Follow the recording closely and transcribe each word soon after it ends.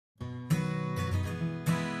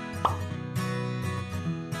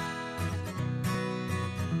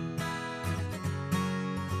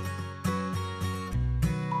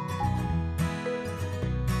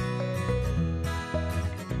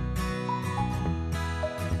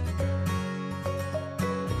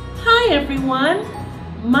everyone,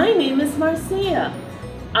 my name is Marcia.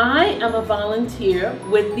 I am a volunteer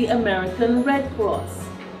with the American Red Cross.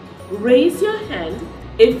 Raise your hand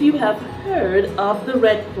if you have heard of the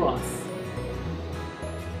Red Cross.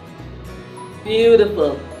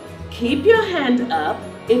 Beautiful. Keep your hand up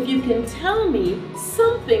if you can tell me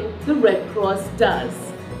something the Red Cross does.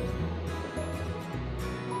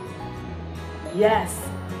 Yes,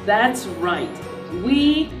 that's right.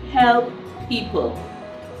 We help people.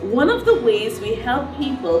 One of the ways we help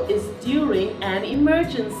people is during an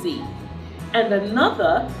emergency, and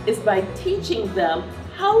another is by teaching them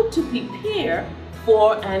how to prepare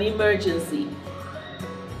for an emergency.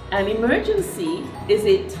 An emergency is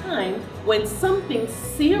a time when something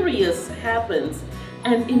serious happens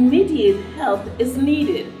and immediate help is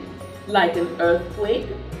needed, like an earthquake,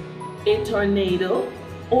 a tornado,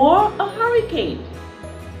 or a hurricane.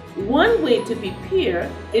 One way to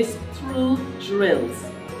prepare is through drills,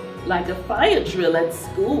 like a fire drill at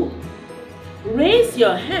school. Raise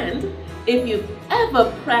your hand if you've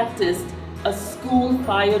ever practiced a school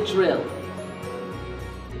fire drill.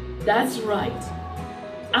 That's right.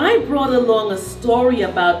 I brought along a story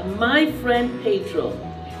about my friend Pedro.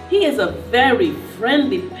 He is a very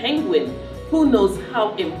friendly penguin who knows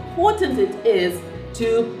how important it is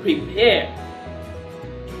to prepare.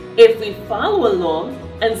 If we follow along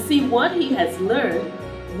and see what he has learned,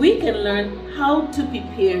 we can learn how to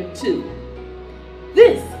prepare too.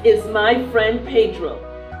 This is my friend Pedro.